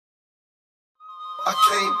I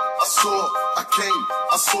came, I saw, I came,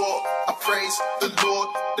 I saw, I praise the Lord,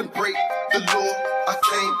 then break the law. I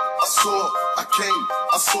came, I saw, I came,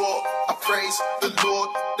 I saw, I praise the Lord,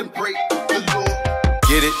 then break the law.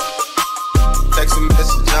 Get it? Text a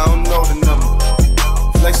message, I don't know the number.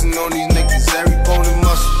 Flexing on these niggas, every bone and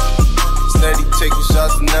muscle. Steady taking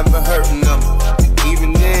shots, never hurting them.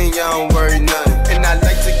 Even then, y'all don't worry nothing. And I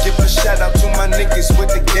like to give a shout out to my niggas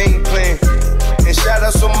with the game plan. And shout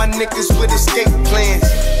outs on my niggas with escape plans.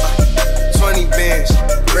 20 bands,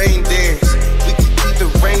 rain dance. We can keep the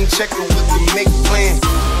rain checker, we can make plans.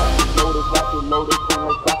 Loaded, rocket, loaded, feel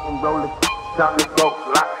like rock and rollin'. Time to go,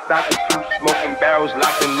 lock, stock, and two smoking barrels,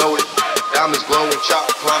 locked and loaded. Diamonds glowing, chop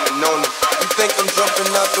climbing on them. You think I'm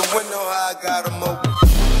jumping out the window? How I got them open.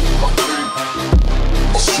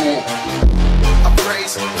 I saw, I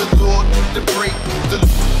praise the Lord, then break the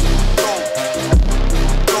go,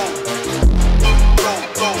 go, go,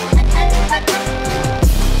 go.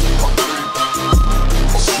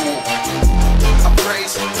 I saw, I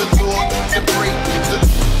praise the Lord, then break the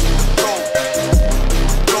go,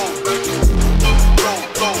 go, go,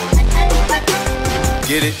 go.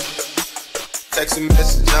 Get it? Text a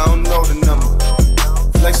message, I don't know the number.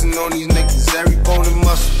 Flexing on these niggas, every bone and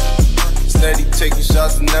muscle. Steady taking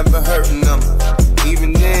shots, never hurting them.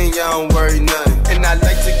 Even then, y'all don't worry nothing. And I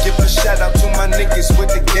like to give a shout out to my niggas with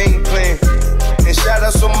the game plan. And shout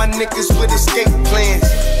outs on my niggas with escape plans.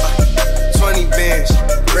 20 bands,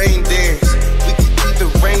 rain dance. We can keep the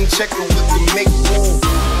rain checker, we can make moves.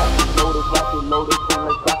 Loaded, rocket, loaded, feel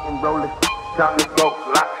like rock and rollin'. Time to go,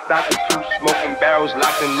 lock, stock, and two smoking barrels,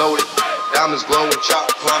 locked and loaded. Diamonds glowing, chop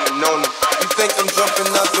climbing on them. You think I'm jumping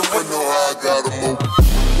out the window? How I got them open.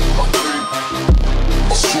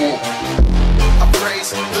 I saw, I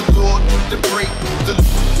praise the Lord, then break the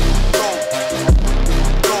go,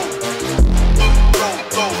 go, go,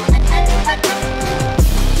 go.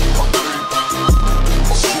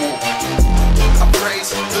 I saw, I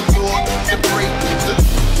praise the Lord, then break the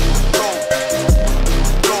go,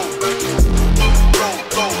 go, go,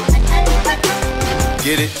 go.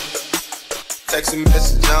 Get it? Text a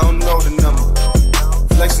message, I don't know the number.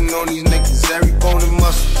 Flexing on these niggas, every bone and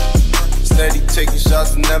muscle. Steady taking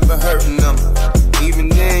shots, never hurting them. Even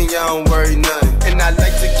then, y'all don't worry nothing. And I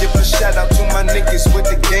like to give a shout out to my niggas with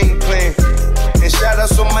the game plan. And shout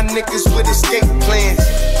outs on my niggas with escape plans.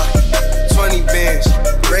 20 bands,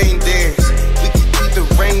 rain dance. We can keep the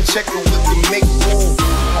rain checker, we can make moves.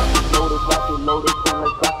 Loaded, rocket, loaded, feel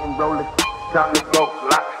like rock and rollin'. Time to go,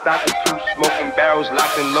 lock, stock, and two smoking barrels,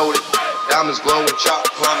 locked and loaded. Diamonds glowing, chop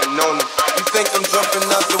climbing on them. You think I'm jumping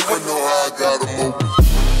out the window? How I got them open.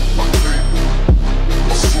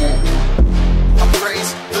 I saw, I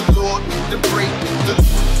praise the Lord, then break the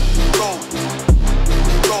go,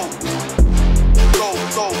 go, go,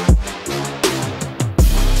 go.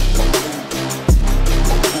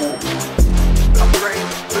 I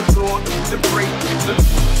praise the Lord, then break the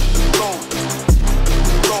go,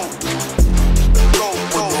 go, go,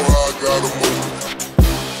 go. How I got them open.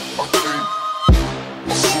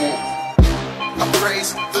 I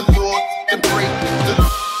praise the Lord and break the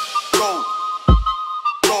go,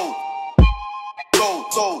 go, go,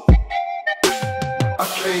 go. I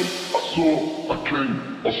came, I saw, I came,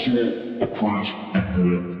 I saw, I praise the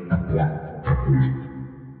Lord.